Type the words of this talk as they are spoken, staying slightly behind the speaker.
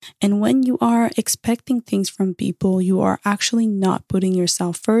And when you are expecting things from people, you are actually not putting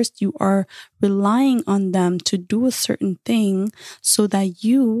yourself first. You are relying on them to do a certain thing so that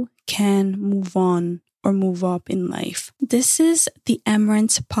you can move on or move up in life. This is the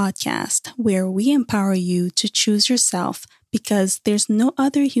Emerence podcast, where we empower you to choose yourself because there's no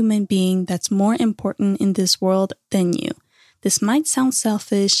other human being that's more important in this world than you. This might sound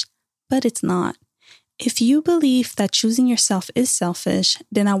selfish, but it's not. If you believe that choosing yourself is selfish,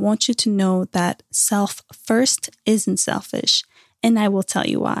 then I want you to know that self first isn't selfish, and I will tell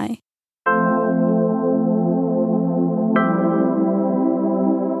you why.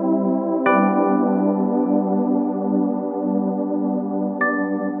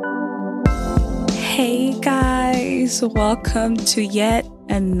 Hey guys, welcome to yet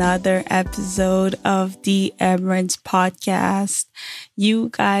another episode of the Emerence podcast. You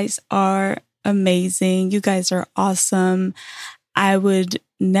guys are amazing. You guys are awesome. I would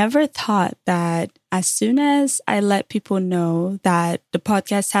never thought that as soon as I let people know that the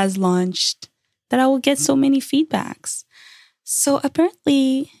podcast has launched, that I will get so many feedbacks. So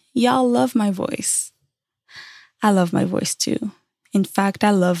apparently, y'all love my voice. I love my voice too. In fact,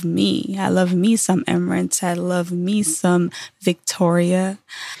 I love me. I love me some Emerence. I love me some Victoria.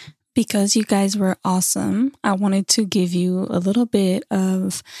 Because you guys were awesome, I wanted to give you a little bit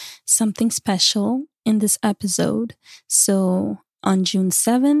of something special in this episode. So on June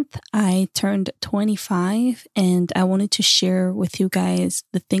 7th, I turned 25 and I wanted to share with you guys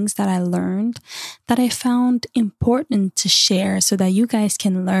the things that I learned that I found important to share so that you guys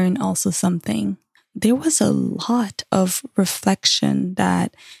can learn also something. There was a lot of reflection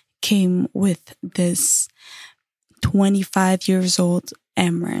that came with this 25 years old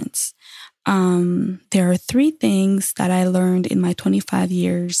Emerence. There are 3 things that I learned in my 25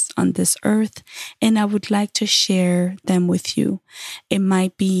 years on this earth, and I would like to share them with you. It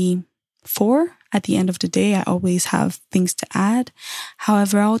might be 4. At the end of the day, I always have things to add.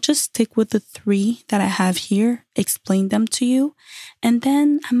 However, I'll just stick with the 3 that I have here, explain them to you, and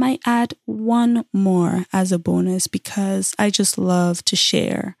then I might add 1 more as a bonus because I just love to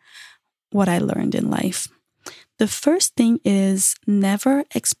share what I learned in life. The first thing is never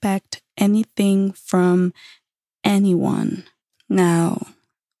expect anything from anyone. Now,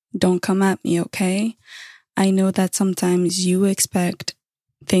 don't come at me, okay? I know that sometimes you expect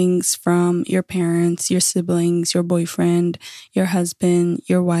things from your parents, your siblings, your boyfriend, your husband,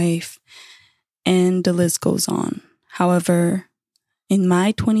 your wife, and the list goes on. However, in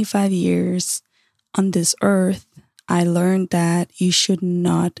my 25 years on this earth, I learned that you should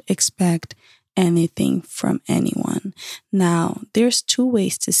not expect anything from anyone. Now, there's 2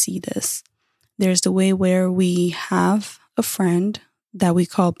 ways to see this. There's the way where we have a friend that we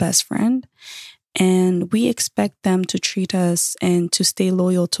call best friend, and we expect them to treat us and to stay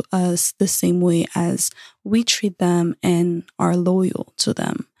loyal to us the same way as we treat them and are loyal to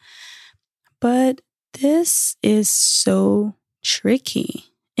them. But this is so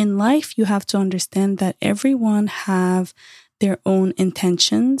tricky. In life, you have to understand that everyone have their own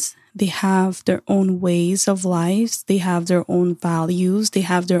intentions. They have their own ways of lives. They have their own values. They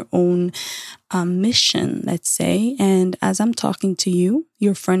have their own mission, let's say. And as I'm talking to you,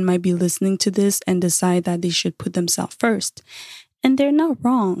 your friend might be listening to this and decide that they should put themselves first. And they're not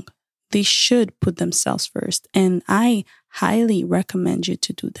wrong. They should put themselves first. And I highly recommend you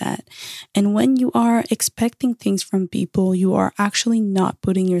to do that. And when you are expecting things from people, you are actually not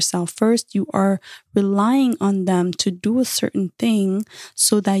putting yourself first. You are relying on them to do a certain thing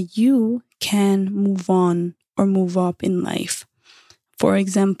so that you can move on or move up in life. For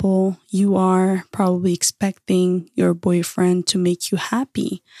example, you are probably expecting your boyfriend to make you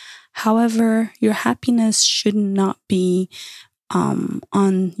happy. However, your happiness should not be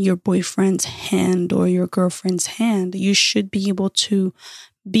on your boyfriend's hand or your girlfriend's hand. You should be able to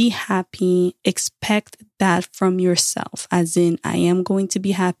be happy, expect that from yourself, as in, I am going to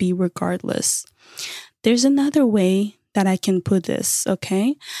be happy regardless. There's another way that I can put this,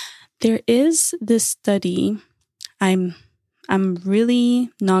 okay? There is this study. I'm really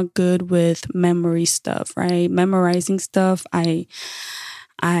not good with memory stuff, right? Memorizing stuff,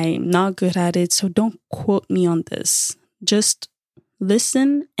 I'm not good at it, so don't quote me on this. Just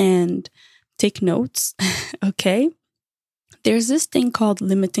listen and take notes, okay? There's this thing called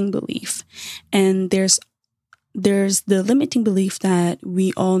limiting belief, and there's the limiting belief that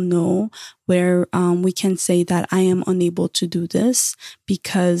we all know where we can say that I am unable to do this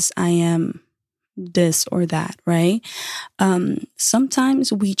because I am this or that, right?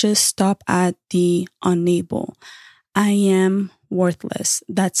 Sometimes we just stop at the unable. I am worthless.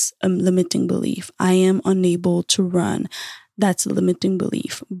 That's a limiting belief. I am unable to run. that's a limiting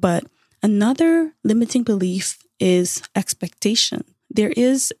belief. But another limiting belief is expectation. There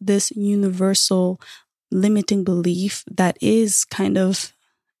is this universal limiting belief that is kind of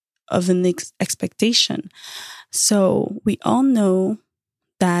an expectation. So we all know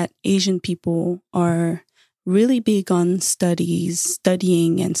that Asian people are really big on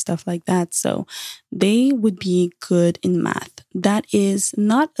studying and stuff like that. So they would be good in math. That is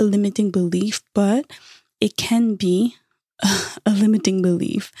not a limiting belief, but it can be a limiting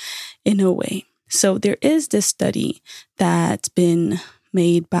belief in a way. So there is this study that's been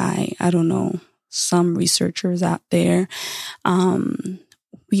made by, I don't know, some researchers out there.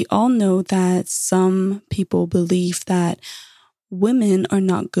 We all know that some people believe that women are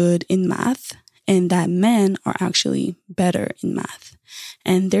not good in math and that men are actually better in math.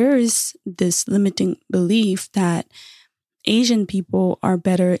 And there is this limiting belief that Asian people are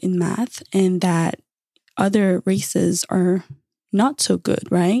better in math and that other races are not so good,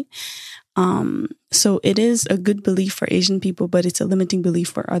 right? So it is a good belief for Asian people, but it's a limiting belief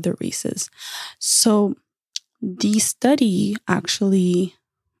for other races. So the study actually,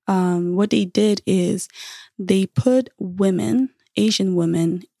 what they did is they put women, Asian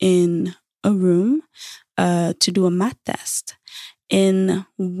women, in a room to do a math test. In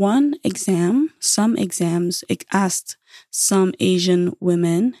one exam, some exams, it asked some Asian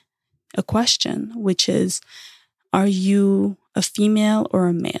women a question, which is, are you a female or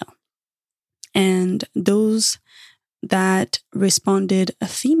a male? And those that responded a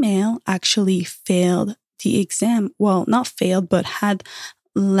female actually failed the exam. Well, not failed, but had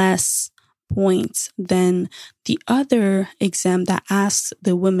less points than the other exam that asked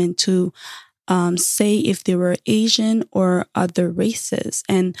the women to say if they were Asian or other races.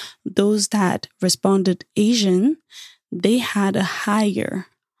 And those that responded Asian, they had a higher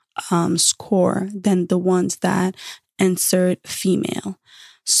score than the ones that answered female.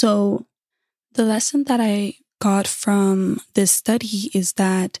 So the lesson that I got from this study is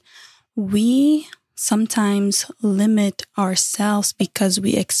that we sometimes limit ourselves because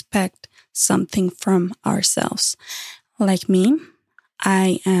we expect something from ourselves. Like me,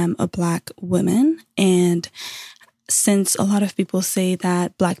 I am a Black woman, and since a lot of people say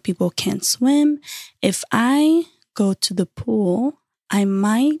that Black people can't swim, if I go to the pool, I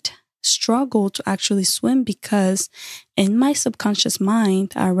might struggle to actually swim because in my subconscious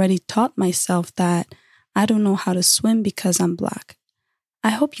mind, I already taught myself that I don't know how to swim because I'm Black. I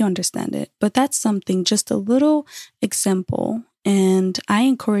hope you understand it, but that's something, just a little example. And I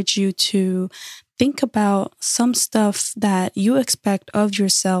encourage you to think about some stuff that you expect of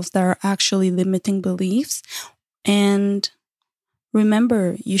yourselves that are actually limiting beliefs. And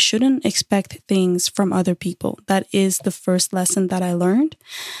remember, you shouldn't expect things from other people. That is the first lesson that I learned.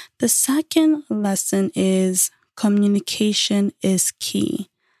 The second lesson is communication is key.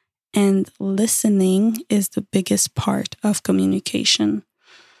 And listening is the biggest part of communication.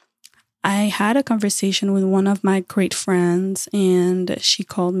 I had a conversation with one of my great friends, and she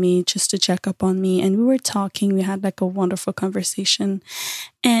called me just to check up on me. And we were talking. We had like a wonderful conversation.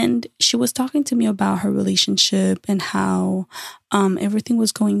 And she was talking to me about her relationship and how everything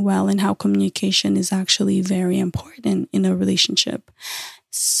was going well and how communication is actually very important in a relationship.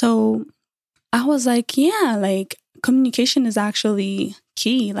 So I was like, yeah, like communication is actually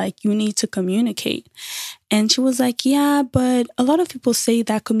key. Like you need to communicate. And she was like, yeah, but a lot of people say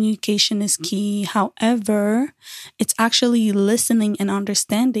that communication is key. However, it's actually listening and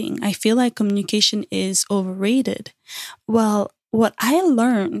understanding. I feel like communication is overrated. Well, what I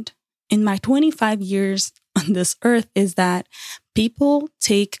learned in my 25 years on this earth is that people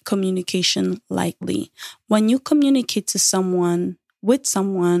take communication lightly. When you communicate to someone, with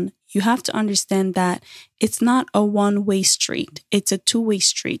someone, you have to understand that it's not a one-way street. It's a two-way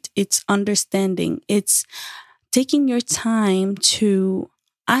street. It's understanding. It's taking your time to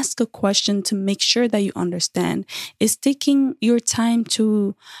ask a question to make sure that you understand. It's taking your time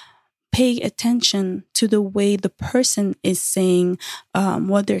to pay attention to the way the person is saying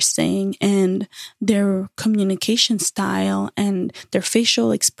what they're saying and their communication style and their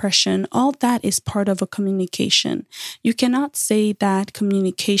facial expression. All that is part of a communication. You cannot say that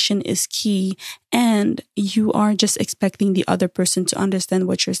communication is key and you are just expecting the other person to understand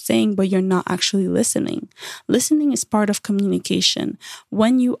what you're saying, but you're not actually listening. Listening is part of communication.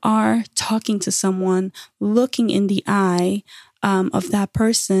 When you are talking to someone, looking in the eye of that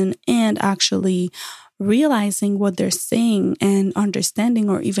person and actually realizing what they're saying and understanding,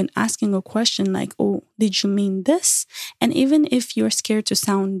 or even asking a question like, oh, did you mean this? And even if you're scared to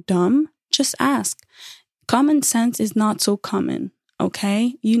sound dumb, just ask. Common sense is not so common,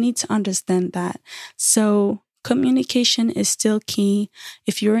 okay? You need to understand that. So communication is still key.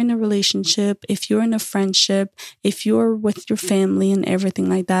 If you're in a relationship, if you're in a friendship, if you're with your family and everything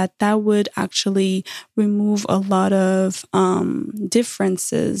like that, that would actually remove a lot of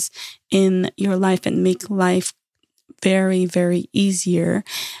differences in your life and make life very, very easier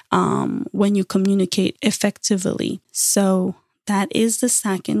when you communicate effectively. So that is the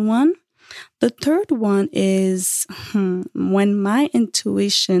second one. The third one is when my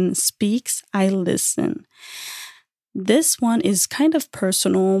intuition speaks, I listen. This one is kind of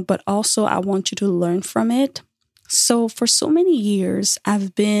personal, but also I want you to learn from it. So for so many years,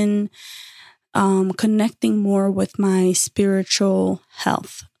 I've been connecting more with my spiritual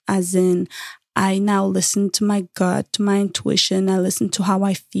health, as in I now listen to my gut, to my intuition. I listen to how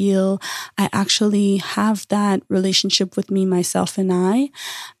I feel. I actually have that relationship with me, myself, and I.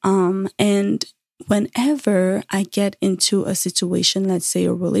 And whenever I get into a situation, let's say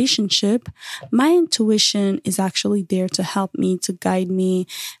a relationship, my intuition is actually there to help me, to guide me.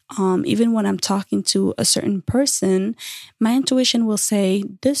 Even when I'm talking to a certain person, my intuition will say,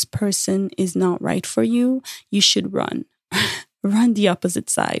 this person is not right for you. You should run. Run the opposite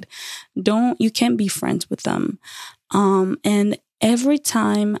side. You can't be friends with them. And every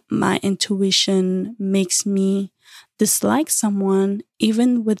time my intuition makes me dislike someone,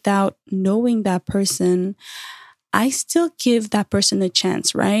 even without knowing that person, I still give that person a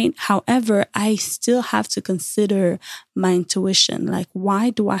chance, right? However, I still have to consider my intuition. Like, why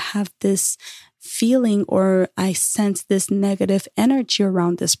do I have this feeling or I sense this negative energy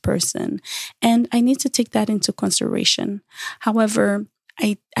around this person? And I need to take that into consideration. However,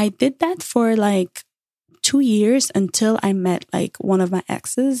 I did that for like 2 years until I met like one of my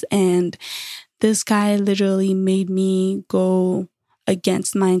exes, and this guy literally made me go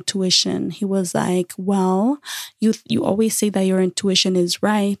against my intuition. He was like, well, you always say that your intuition is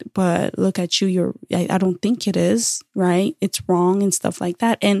right, but look at you, I don't think it is, right? It's wrong and stuff like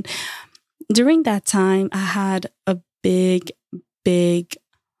that. And during that time, I had a big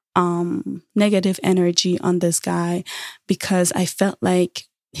negative energy on this guy because I felt like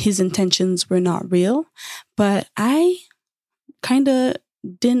his intentions were not real, but I kind of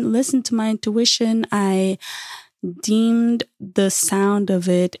didn't listen to my intuition. I deemed the sound of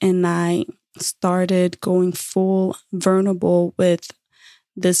it and I started going full vulnerable with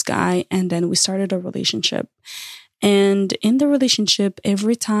this guy, and then we started a relationship. And in the relationship,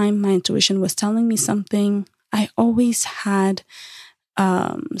 every time my intuition was telling me something, I always had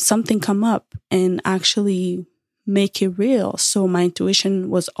something come up and actually make it real. So my intuition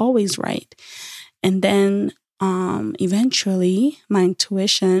was always right. And then eventually my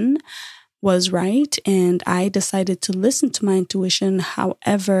intuition was right and I decided to listen to my intuition.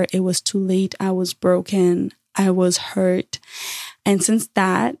 However, it was too late. I was broken. I was hurt. And since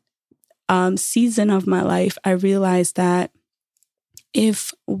that season of my life, I realized that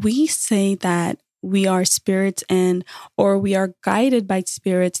if we say that we are spirits or we are guided by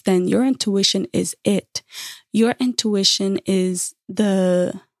spirits, then your intuition is it. Your intuition is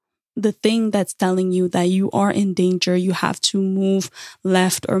the thing that's telling you that you are in danger. You have to move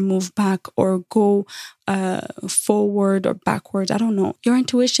left or move back or go forward or backwards. I don't know. Your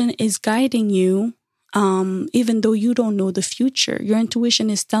intuition is guiding you. Even though you don't know the future, your intuition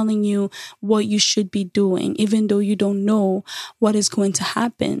is telling you what you should be doing, even though you don't know what is going to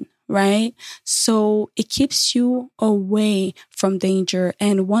happen, right? So it keeps you away from danger.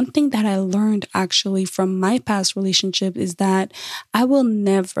 And one thing that I learned actually from my past relationship is that I will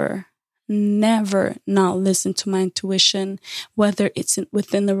never not listen to my intuition, whether it's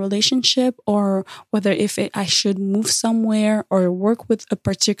within the relationship or whether I should move somewhere or work with a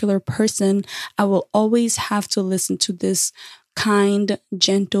particular person. I will always have to listen to this kind,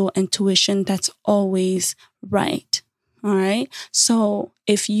 gentle intuition that's always right. All right. So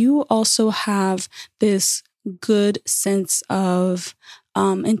if you also have this good sense of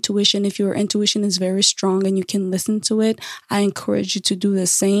intuition, if your intuition is very strong and you can listen to it, I encourage you to do the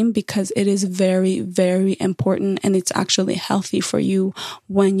same because it is very, very important and it's actually healthy for you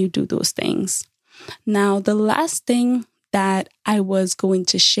when you do those things. Now, the last thing that I was going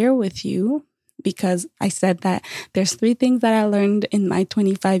to share with you, because I said that there's 3 things that I learned in my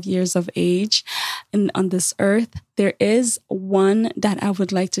 25 years of age on this earth. There is one that I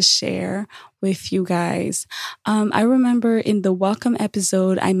would like to share with you guys. I remember in the welcome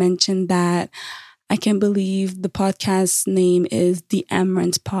episode, I mentioned that I can't believe the podcast name is the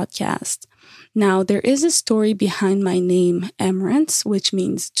Emerence Podcast. Now, there is a story behind my name, Emerence, which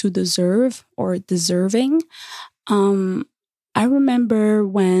means to deserve or deserving. I remember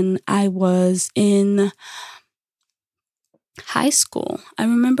when I was in high school. I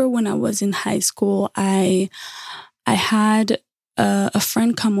remember when I was in high school, I had a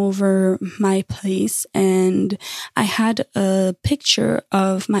friend come over my place, and I had a picture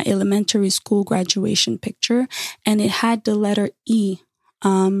of my elementary school graduation picture, and it had the letter E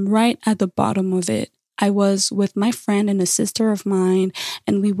right at the bottom of it. I was with my friend and a sister of mine,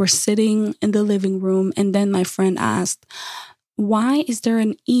 and we were sitting in the living room, and then my friend asked, "Why is there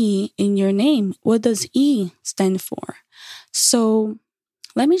an E in your name? What does E stand for?" So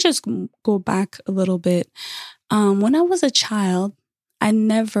let me just go back a little bit. When I was a child, I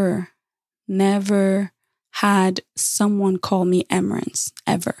never had someone call me Emerence,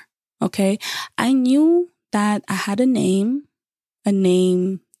 ever. Okay. I knew that I had a name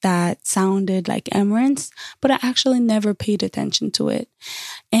that sounded like Emerence, but I actually never paid attention to it.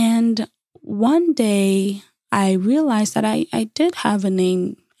 And one day I realized that I did have a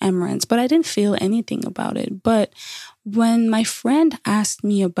name, Emerence, but I didn't feel anything about it. But when my friend asked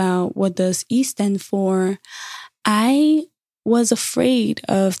me about what does E stand for, I was afraid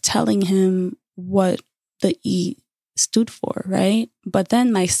of telling him what the E stood for, right? But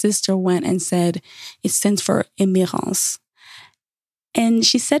then my sister went and said it stands for Emerence. And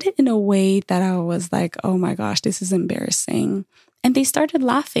she said it in a way that I was like, oh my gosh, this is embarrassing. And they started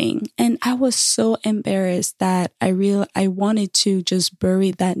laughing. And I was so embarrassed that I wanted to just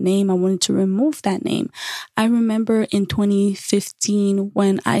bury that name. I wanted to remove that name. I remember in 2015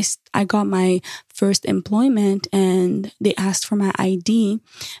 when I got my first employment and they asked for my ID.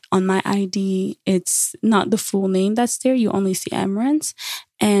 On my ID, it's not the full name that's there. You only see Emerence.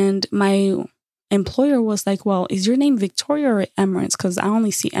 And my employer was like, "Well, is your name Victoria or Emerence? Because I only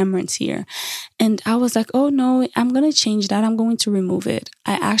see Emerence here." And I was like, "Oh no, I'm going to change that. I'm going to remove it."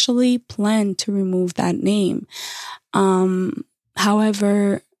 I actually planned to remove that name.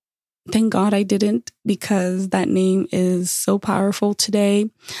 However, thank God I didn't, because that name is so powerful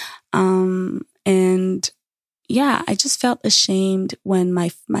today. And yeah, I just felt ashamed when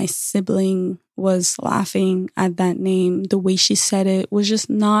my sibling was laughing at that name. The way she said it was just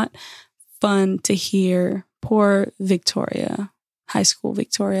not fun to hear. Poor Victoria, high school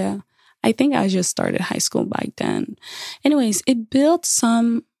Victoria. I think I just started high school back then. Anyways, it built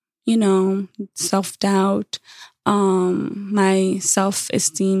some, self-doubt. My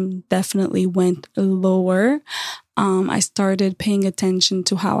self-esteem definitely went lower. I started paying attention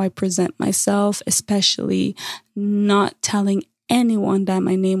to how I present myself, especially not telling anyone that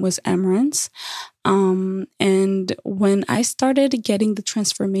my name was Emerence. And when I started getting the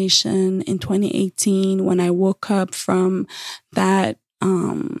transformation in 2018, when I woke up from that,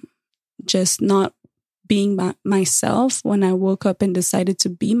 just not being myself, when I woke up and decided to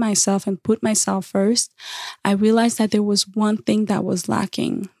be myself and put myself first, I realized that there was one thing that was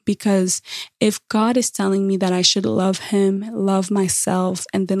lacking. Because if God is telling me that I should love Him, love myself,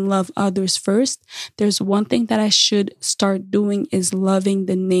 and then love others first, there's one thing that I should start doing is loving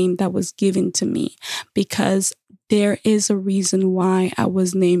the name that was given to me. Because there is a reason why I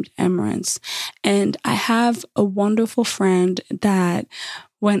was named Emerence. And I have a wonderful friend that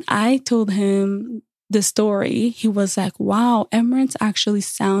when I told him the story, he was like, "Wow, Emerence actually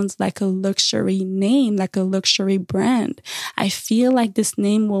sounds like a luxury name, like a luxury brand. I feel like this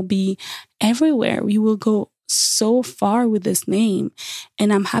name will be everywhere. We will go so far with this name.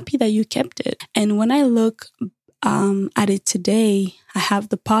 And I'm happy that you kept it." And when I look at it today, I have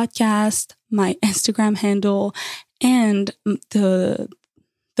the podcast, my Instagram handle, and the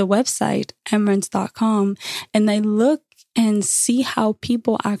website, emerence.com. And I look and see how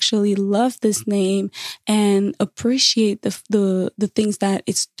people actually love this name and appreciate the things that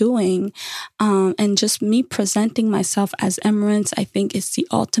it's doing. And just me presenting myself as Emerence, I think it's the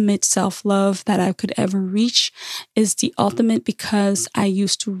ultimate self-love that I could ever reach. Is the ultimate, because I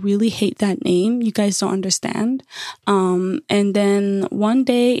used to really hate that name. You guys don't understand. And then one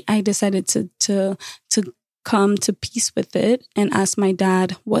day I decided to come to peace with it and ask my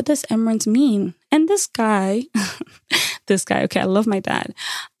dad, "What does Emerence mean?" And this guy, okay, I love my dad.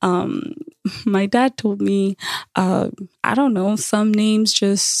 My dad told me, I don't know, some names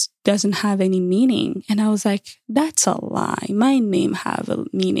just doesn't have any meaning. And I was like, that's a lie. My name have a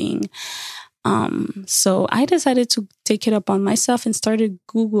meaning. So I decided to take it up on myself and started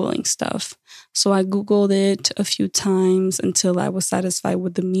Googling stuff. So I Googled it a few times until I was satisfied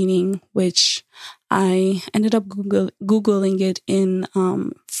with the meaning, which I ended up Googling it in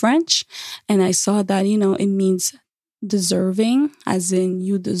French. And I saw that, it means deserving, as in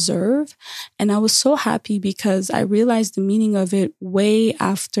you deserve. And I was so happy because I realized the meaning of it way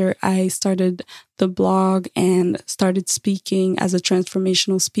after I started the blog and started speaking as a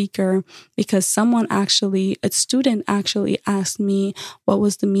transformational speaker, because a student actually asked me what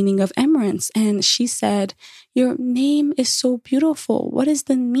was the meaning of Emerence. And she said, "Your name is so beautiful. What is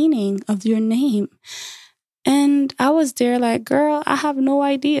the meaning of your name?" And I was there like, girl, I have no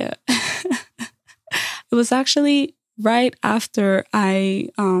idea. It was actually right after I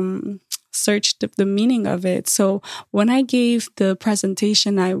searched the meaning of it. So when I gave the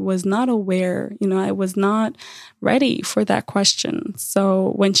presentation, I was not aware, I was not ready for that question.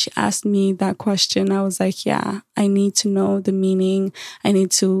 So when she asked me that question, I was like, yeah, I need to know the meaning. I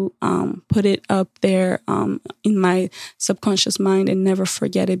need to put it up there in my subconscious mind and never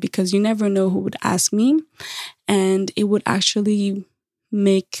forget it, because you never know who would ask me. And it would actually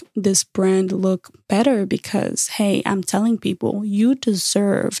make this brand look better, because, hey, I'm telling people, you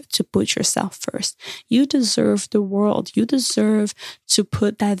deserve to put yourself first. You deserve the world. You deserve to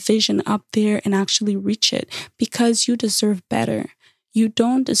put that vision up there and actually reach it, because you deserve better. You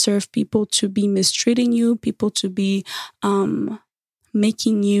don't deserve people to be mistreating you, people to be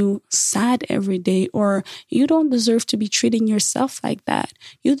making you sad every day, or you don't deserve to be treating yourself like that.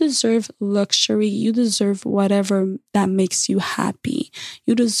 You deserve luxury. You deserve whatever that makes you happy.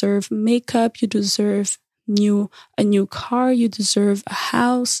 You deserve makeup. You deserve a new car. You deserve a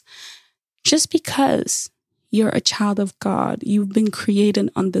house. Just because you're a child of God, you've been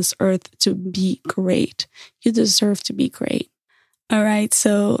created on this earth to be great. You deserve to be great. All right,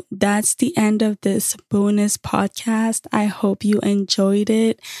 so that's the end of this bonus podcast. I hope you enjoyed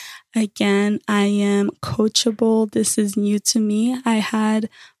it. Again, I am coachable. This is new to me. I had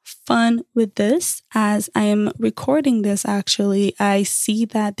fun with this as I am recording this. Actually, I see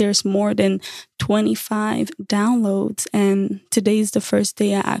that there's more than 25 downloads, and today's the first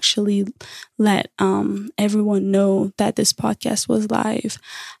day I actually let everyone know that this podcast was live.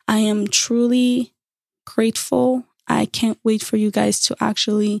 I am truly grateful. I can't wait for you guys to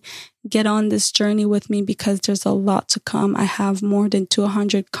actually get on this journey with me, because there's a lot to come. I have more than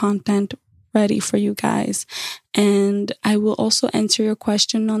 200 content ready for you guys. And I will also answer your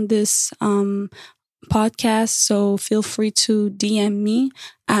question on this podcast. So feel free to DM me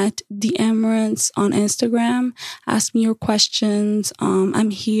at the Emerence on Instagram. Ask me your questions. I'm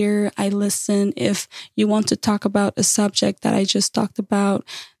here. I listen. If you want to talk about a subject that I just talked about,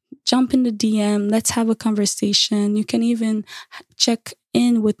 jump in the DM. Let's have a conversation. You can even check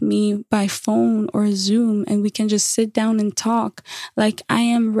in with me by phone or Zoom, and we can just sit down and talk. Like, I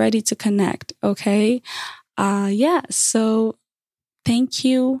am ready to connect. Okay. So thank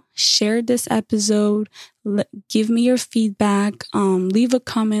you. Share this episode. Give me your feedback. Leave a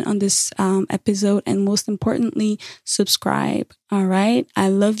comment on this episode, and most importantly, subscribe. All right. I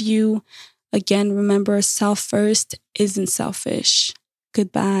love you. Again, remember, self first isn't selfish.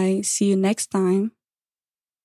 Goodbye. See you next time.